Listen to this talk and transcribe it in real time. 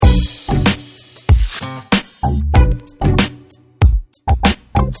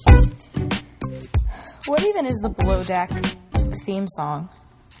What even is the Below Deck theme song?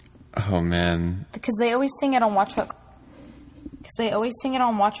 Oh, man. Because they always sing it on Watch What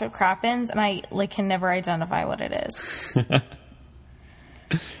Crappens, and I can never identify what it is.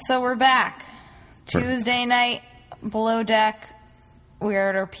 So we're back. Tuesday night, Below Deck. We're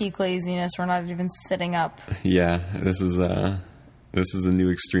at our peak laziness. We're not even sitting up. Yeah, this is a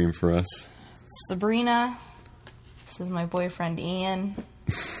new extreme for us. Sabrina. This is my boyfriend, Ian.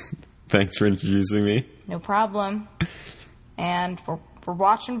 Thanks for introducing me. No problem. And we're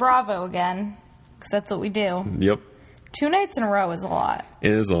watching Bravo again, because that's what we do. Yep. 2 nights in a row is a lot.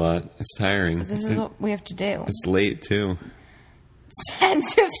 It is a lot. It's tiring. But this is what we have to do. It's late, too. It's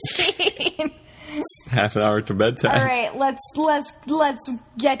 10:15. Half an hour to bedtime. All right, let's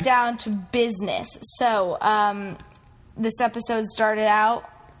get down to business. So, this episode started out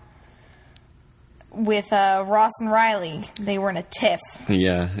with Ross and Riley. They were in a tiff.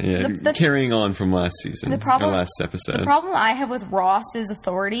 Yeah. Carrying on from last season. Last episode. The problem I have with Ross is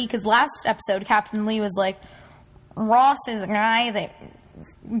authority, because last episode, Captain Lee was like, Ross is a guy that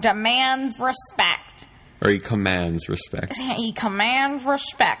demands respect. Or he commands respect. He commands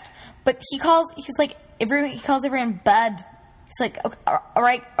respect. But he calls everyone bud. He's like, okay, all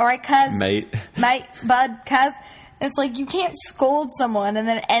right, cuz. Mate, bud, cuz. It's like, you can't scold someone and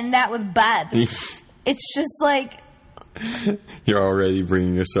then end that with bud. It's just like... You're already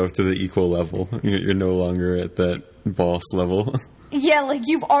bringing yourself to the equal level. You're no longer at that boss level. Yeah, like,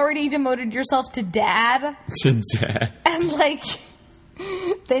 you've already demoted yourself to dad. To dad. And, like,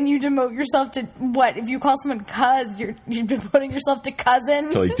 then you demote yourself to, what? If you call someone cuz, you've been putting yourself to cousin?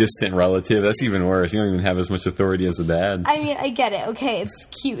 To, like, distant relative. That's even worse. You don't even have as much authority as a dad. I mean, I get it. Okay, it's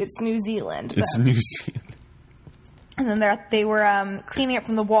cute. It's New Zealand. It's New Zealand. And then they were cleaning up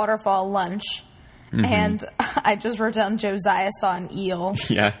from the waterfall lunch. Mm-hmm. And I just wrote down Josiah saw an eel.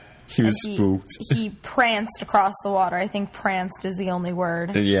 Yeah. He was spooked. He pranced across the water. I think pranced is the only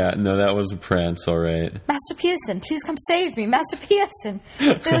word. Yeah, no, that was a prance, all right. Master Pearson, please come save me. Master Pearson,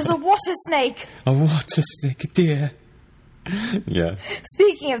 there's a water snake. A water snake, dear. Yeah.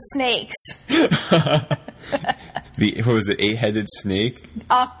 Speaking of snakes. What was it, 8-headed snake?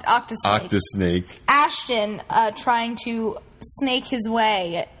 Octosnake. Octosnake. Ashton trying to snake his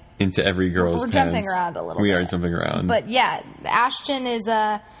way into every girl's pants. We're jumping around a little bit. We are jumping around. But yeah, Ashton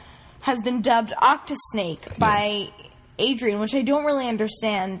has been dubbed Octosnake by Adrian, which I don't really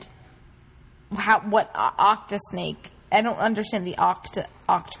understand what Octosnake. I don't understand the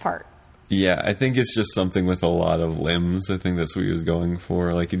oct part. Yeah, I think it's just something with a lot of limbs. I think that's what he was going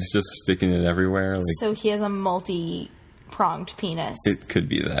for. Like, it's just sticking it everywhere. Like, so he has a multi-pronged penis. It could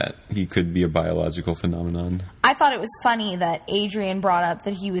be that. He could be a biological phenomenon. I thought it was funny that Adrian brought up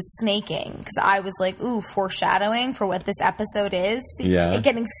that he was snaking, because I was like, ooh, foreshadowing for what this episode is. Yeah.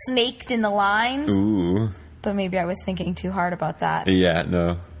 Getting snaked in the lines. Ooh. But maybe I was thinking too hard about that. Yeah,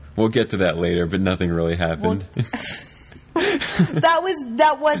 no. We'll get to that later, but nothing really happened. That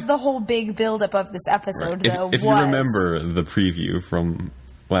was the whole big buildup of this episode, right. though. If you remember the preview from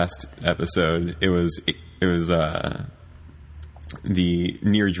last episode, it was the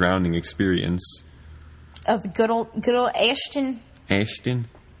near drowning experience of good old Ashton. Ashton.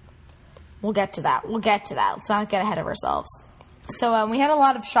 We'll get to that. Let's not get ahead of ourselves. So we had a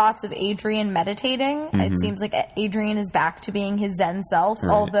lot of shots of Adrian meditating. Mm-hmm. It seems like Adrian is back to being his Zen self,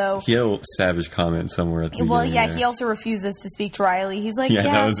 right. Although... He had a savage comment somewhere at the beginning. Well, yeah, there. He also refuses to speak to Riley. He's like,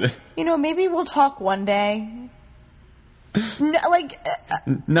 that was it. Maybe we'll talk one day. No, like...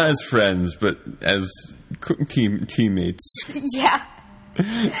 Not as friends, but as teammates. Yeah.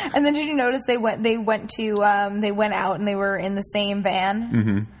 And then did you notice they went out and they were in the same van?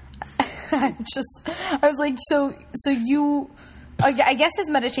 Mm-hmm. I was like, so you... I guess his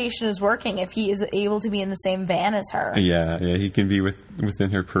meditation is working if he is able to be in the same van as her. Yeah, he can be within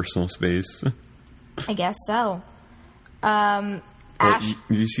her personal space. I guess so.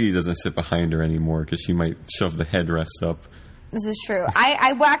 You see he doesn't sit behind her anymore because she might shove the headrest up. This is true.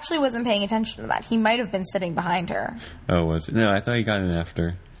 I actually wasn't paying attention to that. He might have been sitting behind her. Oh, was it? No, I thought he got in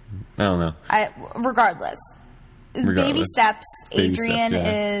after. I don't know. Regardless. Baby steps. Adrian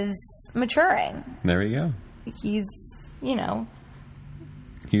is maturing. There we go. He's,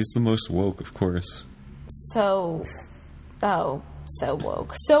 He's the most woke, of course. So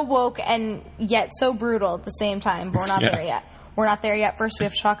woke. So woke and yet so brutal at the same time, but we're not there yet. We're not there yet. First, we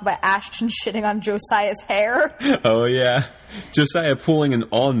have to talk about Ashton shitting on Josiah's hair. Oh, yeah. Josiah pulling an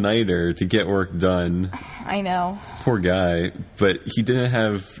all-nighter to get work done. I know. Poor guy. But he didn't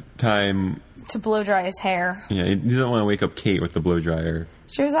have time... to blow dry his hair. Yeah, he doesn't want to wake up Kate with the blow dryer.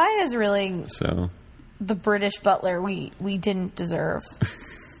 Josiah is really the British butler we didn't deserve.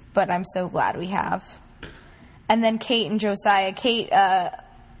 But I'm so glad we have. And then Kate and Josiah. Kate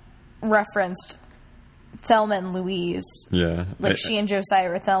referenced Thelma and Louise. Yeah. Like she and Josiah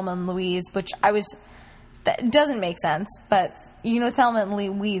were Thelma and Louise, which that doesn't make sense, but Thelma and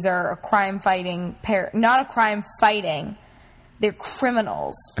Louise are a crime-fighting pair. Not a crime-fighting. They're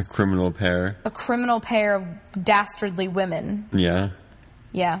criminals. A criminal pair. A criminal pair of dastardly women. Yeah.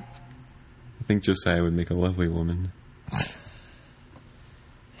 Yeah. I think Josiah would make a lovely woman.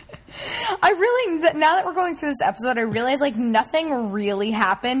 Now that we're going through this episode, I realize, like, nothing really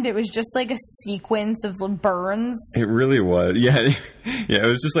happened. It was just, like, a sequence of burns. It really was. Yeah. Yeah, it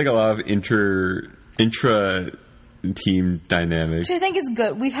was just, like, a lot of intra-team dynamics. Which I think is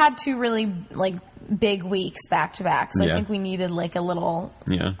good. We've had 2 really, like, big weeks back-to-back, so I think we needed, like, a little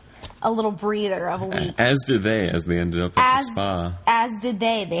breather of a week. As did they, as they ended up at the spa. As did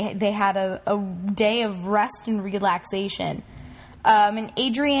they. They had a day of rest and relaxation. And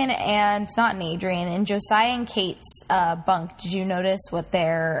Josiah and Kate's bunk. Did you notice what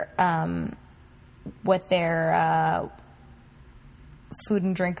their food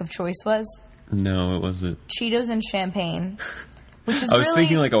and drink of choice was? No, it wasn't. Cheetos and champagne. Which is I was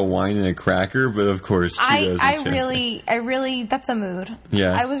thinking like a wine and a cracker, but of course Cheetos and champagne. I really, that's a mood.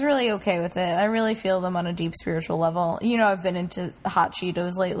 Yeah. I was really okay with it. I really feel them on a deep spiritual level. I've been into hot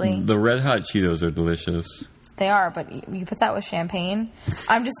Cheetos lately. The red hot Cheetos are delicious. They are, but you put that with champagne.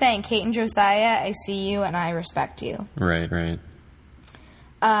 I'm just saying, Kate and Josiah, I see you and I respect you. Right.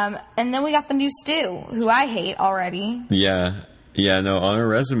 And then we got the new Stu, who I hate already. Yeah, no, on her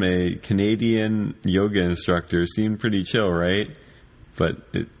resume, Canadian yoga instructor seemed pretty chill, right? But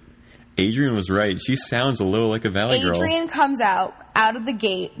Adrian was right. She sounds a little like a Valley girl. Adrian comes out of the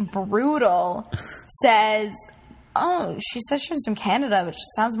gate, brutal, says, she says she was from Canada, but she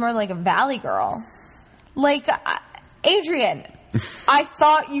sounds more like a Valley girl. Like, Adrian, I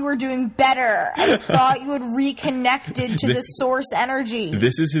thought you were doing better. I thought you had reconnected to the source energy.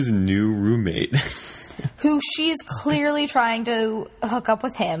 This is his new roommate. Who she's clearly trying to hook up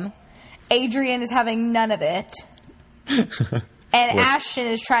with him. Adrian is having none of it. And Ashton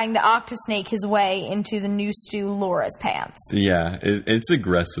is trying to octosnake his way into the new Stu Laura's pants. Yeah, it's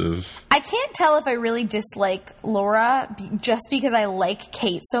aggressive. I can't tell if I really dislike Laura just because I like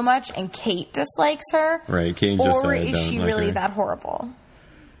Kate so much and Kate dislikes her. Right, Kate and Josiah Or is she like really her. that horrible?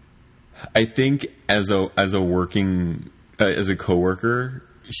 I think as a coworker,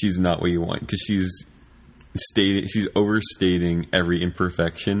 she's not what you want because she's overstating every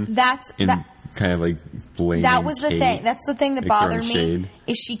imperfection. Kind of like blaming That was the Kate, thing. That's the thing that bothered me. shade.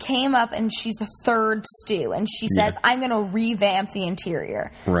 Is she came up and she's the third Stu, and she says, "I'm going to revamp the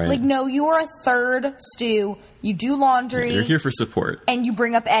interior." Right. Like, no, you are a third Stu. You do laundry. You're here for support, and you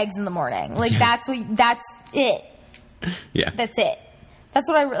bring up eggs in the morning. Like that's it. Yeah, that's it. That's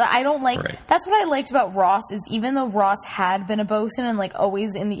what I don't like. Right. That's what I liked about Ross is even though Ross had been a bosun and like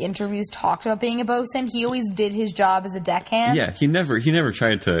always in the interviews talked about being a bosun, he always did his job as a deckhand. Yeah, he never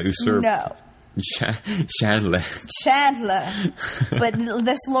tried to usurp. No. Chandler. But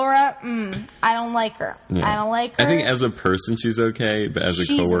this Laura, I don't like her. Yeah. I don't like her. I think as a person she's okay, but as a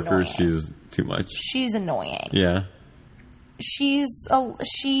coworker annoying. she's too much. She's annoying. Yeah. She's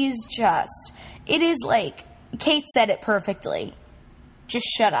just. It is like Kate said it perfectly. Just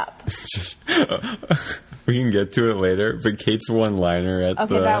shut up. We can get to it later, but Kate's one-liner at I'm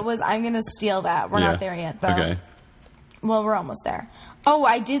going to steal that. We're not there yet, though. Okay. Well, we're almost there. Oh,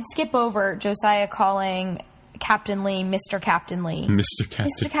 I did skip over Josiah calling Captain Lee Mr. Captain Lee. Mr. Captain.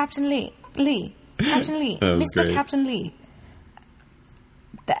 Mr. Captain Lee. Captain Lee. Mr. Great. Captain Lee.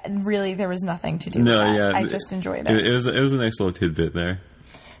 That, really, there was nothing to do with that. Yeah. I just enjoyed it. It was a nice little tidbit there.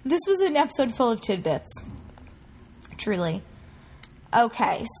 This was an episode full of tidbits. Truly.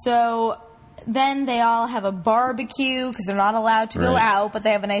 Okay, so then they all have a barbecue because they're not allowed to go out, but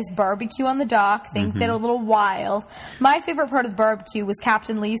they have a nice barbecue on the dock. Things get a little wild. My favorite part of the barbecue was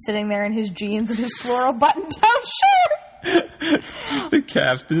Captain Lee sitting there in his jeans and his floral button-down shirt. The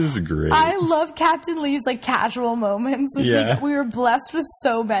captain is great. I love Captain Lee's like casual moments. Which we were blessed with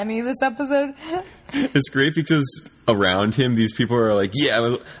so many this episode. It's great because around him, these people are like,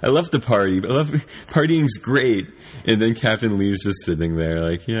 "Yeah, I love the party. I love partying's great." And then Captain Lee's just sitting there,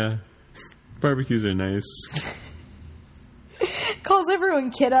 like, "Yeah, barbecues are nice." Calls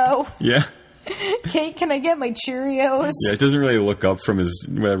everyone kiddo. Yeah. Kate, can I get my Cheerios? Yeah, it doesn't really look up from his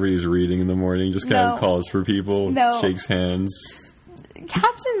whatever he's reading in the morning. Just kind of calls for people, shakes hands.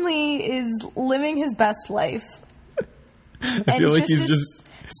 Captain Lee is living his best life. I feel like he's just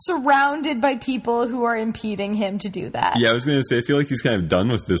surrounded by people who are impeding him to do that. Yeah, I was going to say, I feel like he's kind of done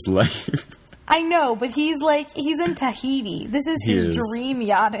with this life. I know, but he's in Tahiti. This is his dream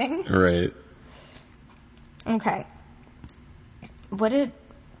yachting. Right. Okay. What did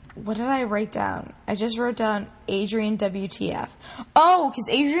I write down? I just wrote down Adrian WTF. Oh, because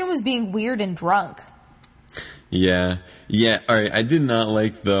Adrian was being weird and drunk. Yeah. All right. I did not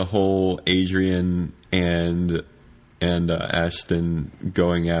like the whole Adrian and Ashton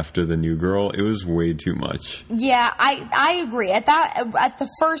going after the new girl. It was way too much. Yeah, I agree. At the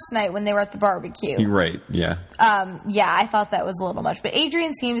first night when they were at the barbecue. You're right. Yeah. Yeah, I thought that was a little much, but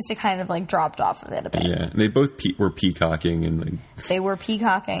Adrian seems to kind of like dropped off of it a bit. Yeah, they both were peacocking and like. They were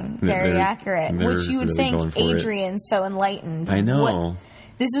peacocking. Very accurate. Which you would really think Adrian's so enlightened. I know.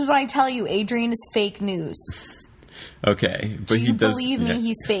 This is what I tell you. Adrian is fake news. Okay, but he does. Believe me,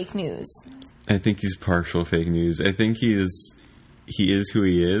 he's fake news. I think he's partial fake news. I think he is who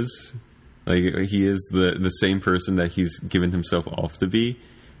he is. Like, he is the same person that he's given himself off to be,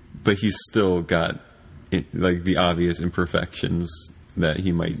 but he's still got like the obvious imperfections that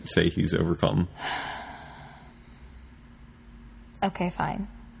he might say he's overcome. Okay, fine.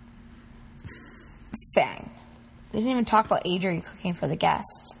 Fang. We didn't even talk about Adrian cooking for the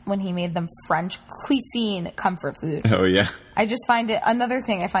guests when he made them French cuisine comfort food. Oh, yeah. I just find it... Another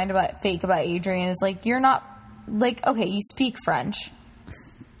thing I find fake about Adrian is, like, you're not... Like, okay, you speak French.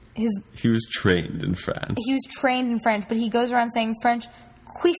 He was trained in France. He was trained in French, but he goes around saying French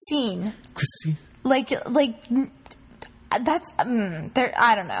cuisine. Cuisine? Like, that's...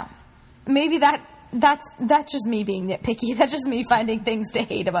 I don't know. Maybe that's just me being nitpicky. That's just me finding things to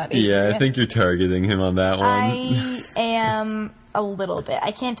hate about Adrian. Yeah, I think you're targeting him on that one. I am a little bit.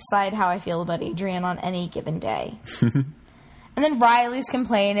 I can't decide how I feel about Adrian on any given day. And then Riley's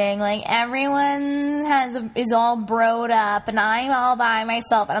complaining, like, everyone is all broed up, and I'm all by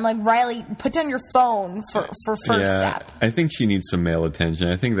myself. And I'm like, Riley, put down your phone for first step. I think she needs some male attention.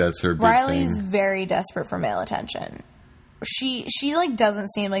 I think that's her big Riley's thing. very desperate for male attention. She like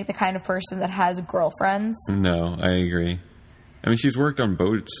doesn't seem like the kind of person that has girlfriends. No, I agree. I mean, she's worked on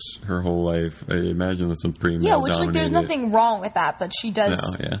boats her whole life. I imagine that's some pretty male which like there's nothing wrong with that, but she does.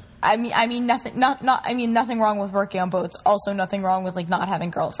 No, yeah. I mean nothing wrong with working on boats. Also, nothing wrong with like not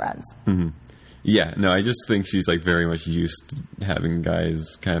having girlfriends. Mm-hmm. Yeah, no, I just think she's like very much used to having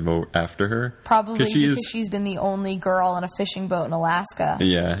guys kind of go after her. Probably because she's been the only girl on a fishing boat in Alaska.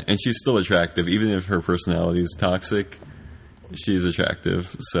 Yeah, and she's still attractive, even if her personality is toxic. She's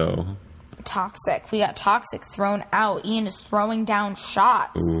attractive, so... Toxic. We got toxic thrown out. Ian is throwing down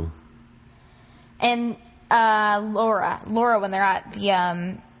shots. Ooh. And Laura, when they're at the...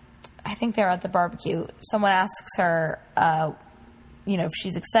 I think they're at the barbecue. Someone asks her, if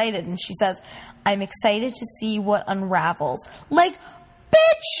she's excited. And she says, I'm excited to see what unravels. Like,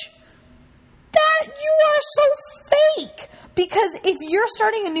 bitch! That you are so fake! Because if you're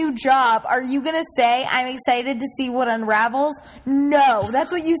starting a new job, are you going to say, I'm excited to see what unravels? No.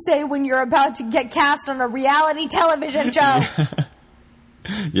 That's what you say when you're about to get cast on a reality television show.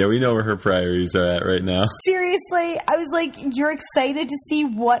 Yeah, we know where her priorities are at right now. Seriously, I was like, you're excited to see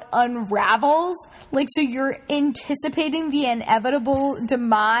what unravels? Like, so you're anticipating the inevitable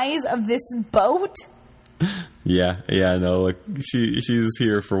demise of this boat? Yeah, no, look, she's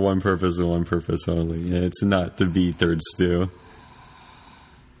here for one purpose and one purpose only. And it's not to be third stew.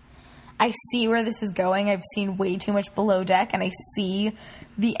 I see where this is going. I've seen way too much Below Deck, and I see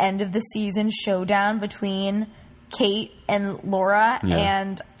the end of the season showdown between Kate and Laura,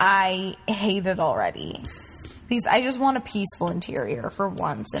 and I hate it already. Because I just want a peaceful interior for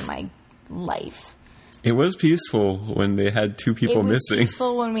once in my life. It was peaceful when they had two people missing. It was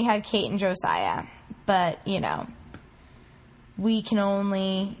peaceful when we had Kate and Josiah. But, we can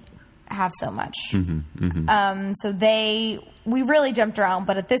only have so much. Mm-hmm, mm-hmm. So we really jumped around,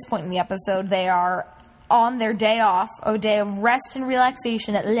 but at this point in the episode, they are on their day off, a day of rest and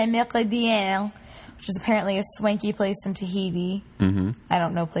relaxation at Le Méridien, which is apparently a swanky place in Tahiti. Mm-hmm. I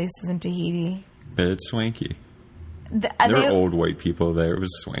don't know places in Tahiti. But it's swanky. There were old white people there. It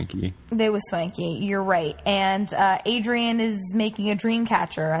was swanky. They was swanky. You're right. And Adrian is making a dream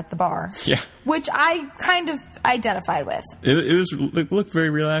catcher at the bar. Yeah. Which I kind of identified with. It looked very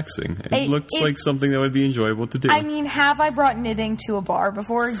relaxing. It looked like something that would be enjoyable to do. I mean, have I brought knitting to a bar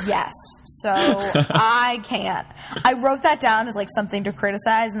before? Yes. So I can't. I wrote that down as like something to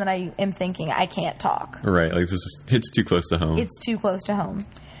criticize, and then I am thinking I can't talk. Right. Like it's too close to home. It's too close to home.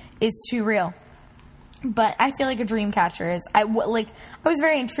 It's too real. But I feel like a dream catcher is... I was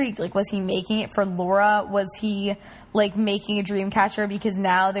very intrigued. Like, was he making it for Laura? Was he, like, making a dream catcher because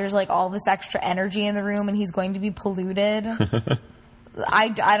now there's, like, all this extra energy in the room and he's going to be polluted? I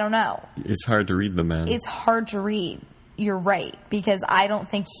don't know. It's hard to read the man. It's hard to read. You're right. Because I don't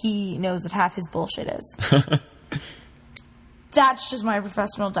think he knows what half his bullshit is. That's just my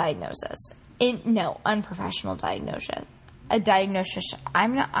professional diagnosis. No, unprofessional diagnosis. A diagnosis.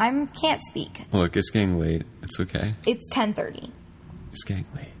 Can't speak. Look, it's getting late. It's okay. It's 10:30. It's getting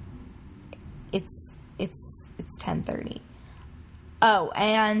late. It's 10:30. Oh,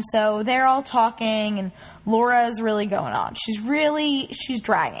 and so they're all talking, and Laura's really going on. She's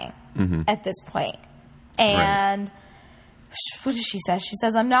dragging at this point. And what does she say? She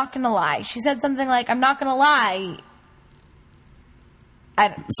says, I'm not going to lie. She said something like, I'm not going to lie.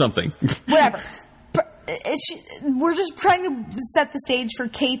 Something. Whatever. We're just trying to set the stage for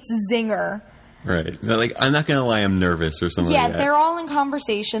Kate's zinger. Right. So, like, I'm not going to lie, I'm nervous or something like that. Yeah, they're all in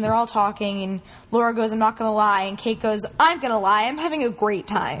conversation. They're all talking, and Laura goes, I'm not going to lie. And Kate goes, I'm going to lie. I'm having a great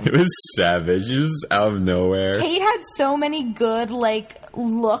time. It was savage. It was out of nowhere. Kate had so many good, like,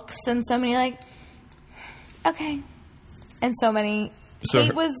 looks and so many, like, okay. And so many...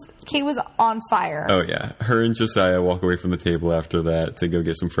 Kate was on fire. Oh, yeah. Her and Josiah walk away from the table after that to go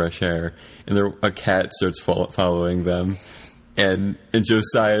get some fresh air. And a cat starts following them. And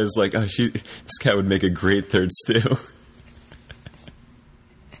Josiah's like, oh, this cat would make a great third stew.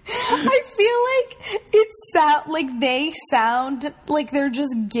 I feel like they sound like they're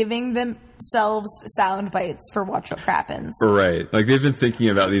just giving themselves sound bites for Watch What Crappens. Right. Like, they've been thinking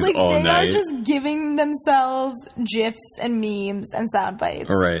about these like all they night. They are just giving themselves GIFs and memes and sound bites.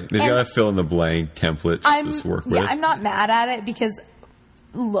 Right. They've got to fill in the blank templates to just work with. Yeah, I'm not mad at it because,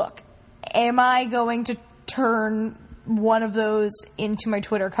 look, am I going to turn one of those into my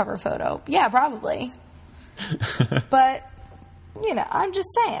Twitter cover photo? Yeah, probably. But, I'm just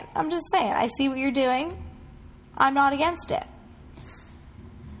saying. I see what you're doing. I'm not against it.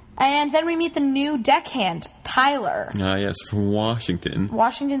 And then we meet the new deckhand, Tyler. Yes, from Washington.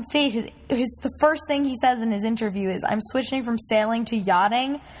 Washington State. The first thing he says in his interview is, I'm switching from sailing to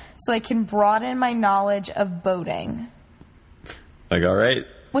yachting so I can broaden my knowledge of boating. Like, all right.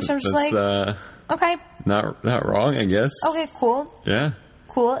 Which I'm just like, okay. Not wrong, I guess. Okay, cool. Yeah.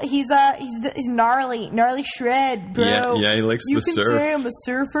 Cool. He's gnarly shred, bro. Yeah, he likes the surf. You can say I'm a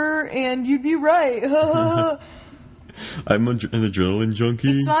surfer, and you'd be right. I'm an adrenaline junkie.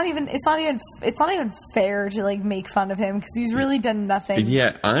 It's not even fair to like make fun of him because he's really done nothing.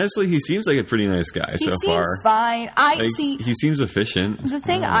 Yeah, honestly, he seems like a pretty nice guy so far. He seems fine. He seems efficient. The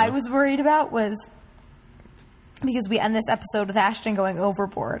thing I was worried about was because we end this episode with Ashton going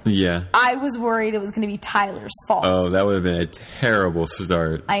overboard. Yeah. I was worried it was going to be Tyler's fault. Oh, that would have been a terrible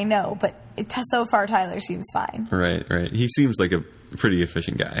start. I know, but so far Tyler seems fine. Right. He seems like a pretty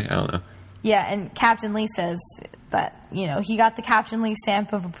efficient guy. I don't know. Yeah, and Captain Lee says that, he got the Captain Lee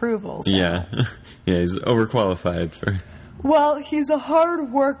stamp of approval. So. Yeah. Yeah, he's overqualified for... Well, he's a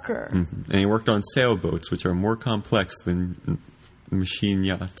hard worker. Mm-hmm. And he worked on sailboats, which are more complex than machine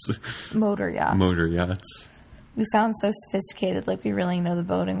yachts. Motor yachts. We sound so sophisticated, like we really know the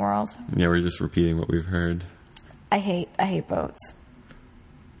boating world. Yeah, we're just repeating what we've heard. I hate boats.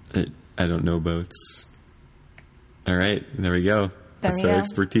 I don't know boats. All right, there we go. That's our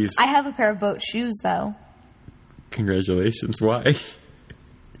expertise. I have a pair of boat shoes, though. Congratulations. Why?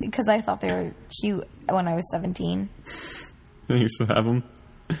 Because I thought they were cute when I was 17. You still have them?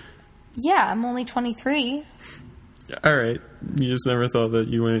 Yeah, I'm only 23. All right. You just never thought that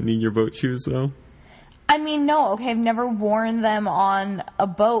you wouldn't need your boat shoes, though? I mean, no. Okay, I've never worn them on a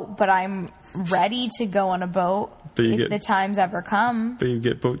boat, but I'm ready to go on a boat if the times ever come. But you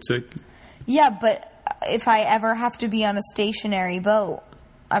get boat sick? Yeah, but if I ever have to be on a stationary boat,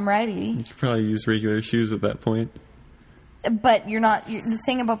 I'm ready. You could probably use regular shoes at that point. But the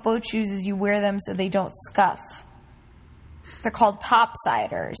thing about boat shoes is you wear them so they don't scuff. They're called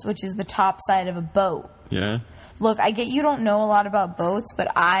topsiders, which is the top side of a boat. Yeah. Look, I get you don't know a lot about boats,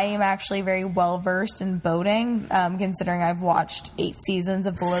 but I am actually very well versed in boating, considering I've watched 8 seasons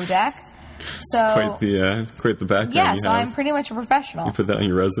of Below Deck. So it's quite the background. Yeah, so I'm pretty much a professional. You put that on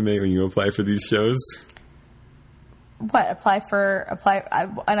your resume when you apply for these shows. What,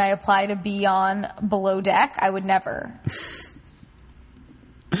 and I apply to be on Below Deck? I would never.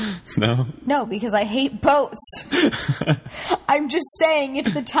 No, because I hate boats. I'm just saying,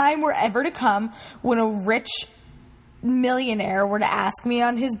 if the time were ever to come when a rich millionaire were to ask me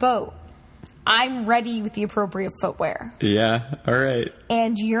on his boat, I'm ready with the appropriate footwear. Yeah, all right.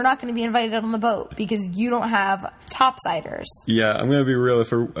 And you're not going to be invited on the boat because you don't have topsiders. Yeah, I'm going to be real.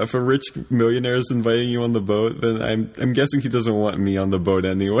 If a rich millionaire is inviting you on the boat, then I'm guessing he doesn't want me on the boat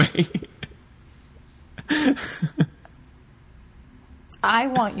anyway. I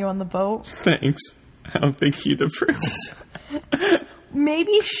want you on the boat. Thanks. I don't think he'd approve.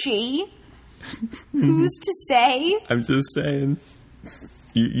 Maybe she. Who's to say? I'm just saying.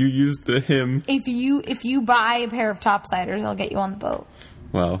 You used the him. If you buy a pair of topsiders, I'll get you on the boat.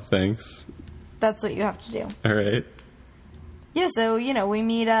 Well, thanks. That's what you have to do. All right. Yeah, so, we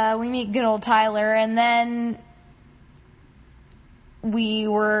meet good old Tyler, and then we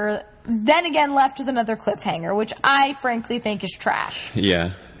were then again left with another cliffhanger, which I frankly think is trash.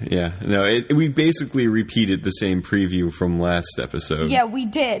 Yeah. No, we basically repeated the same preview from last episode. Yeah, we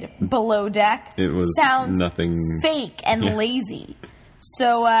did. Below Deck. It was sounds nothing fake and lazy.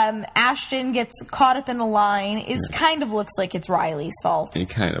 So Ashton gets caught up in a line. It kind of looks like it's Riley's fault. It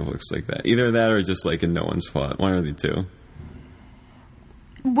kind of looks like that. Either that or just like a no one's fault. One or the two.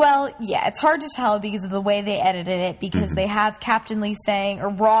 Well, yeah, it's hard to tell because of the way they edited it, because they have Captain Lee saying, or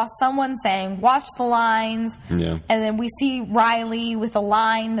Ross, someone saying, watch the lines. Yeah. And then we see Riley with a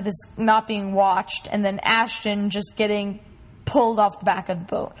line that is not being watched, and then Ashton just getting pulled off the back of the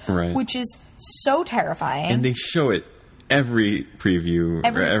boat. Right. Which is so terrifying. And they show it every preview,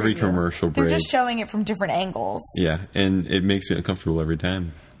 or every commercial break. They're just showing it from different angles. Yeah, and it makes me uncomfortable every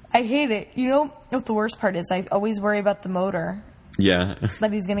time. I hate it. You know what the worst part is? I always worry about the motor. Yeah.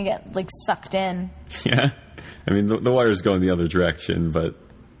 That he's going to get, sucked in. Yeah. I mean, the water's going the other direction, but...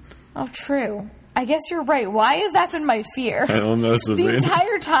 Oh, true. I guess you're right. Why has that been my fear? I don't know, Sabrina. The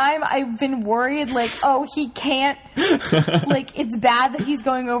entire time I've been worried, he can't... it's bad that he's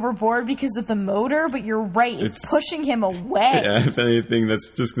going overboard because of the motor, but you're right. It's pushing him away. Yeah, if anything, that's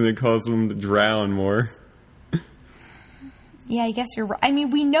just going to cause him to drown more. Yeah, I guess you're right. I mean,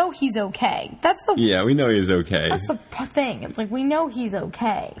 we know he's okay. Yeah, we know he's okay. That's the thing. It's we know he's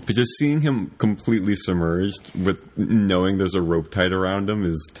okay. But just seeing him completely submerged with knowing there's a rope tied around him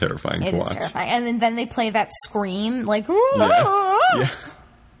is terrifying to watch. It is terrifying. And then they play that scream, Yeah.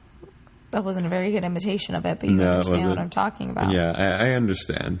 That wasn't a very good imitation of it, but you understand what I'm talking about. Yeah, I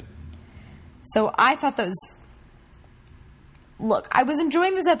understand. So I thought that was... Look, I was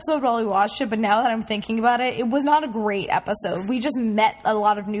enjoying this episode while we watched it, but now that I'm thinking about it, it was not a great episode. We just met a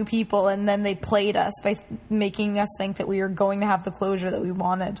lot of new people, and then they played us by making us think that we were going to have the closure that we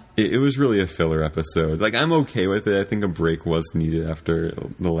wanted. It was really a filler episode. I'm okay with it. I think a break was needed after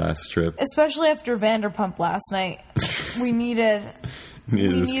the last trip. Especially after Vanderpump last night. We needed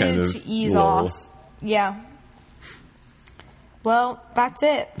this kind of to ease lull. off. Yeah. Well, that's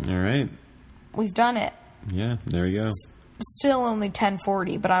it. All right. We've done it. Yeah, there we go. Still only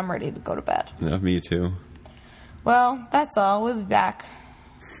 10:40, but I'm ready to go to bed. Yeah, me too. Well, that's all. We'll be back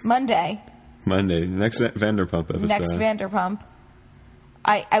Monday. Next Vanderpump episode. Next Vanderpump.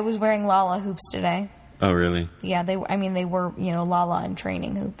 I was wearing Lala hoops today. Oh, really? Yeah, they were, Lala and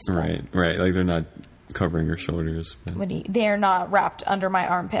training hoops. Right. They're not covering your shoulders. But they're not wrapped under my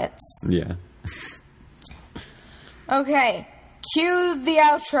armpits. Yeah. Okay, cue the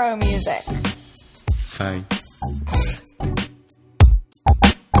outro music. Bye.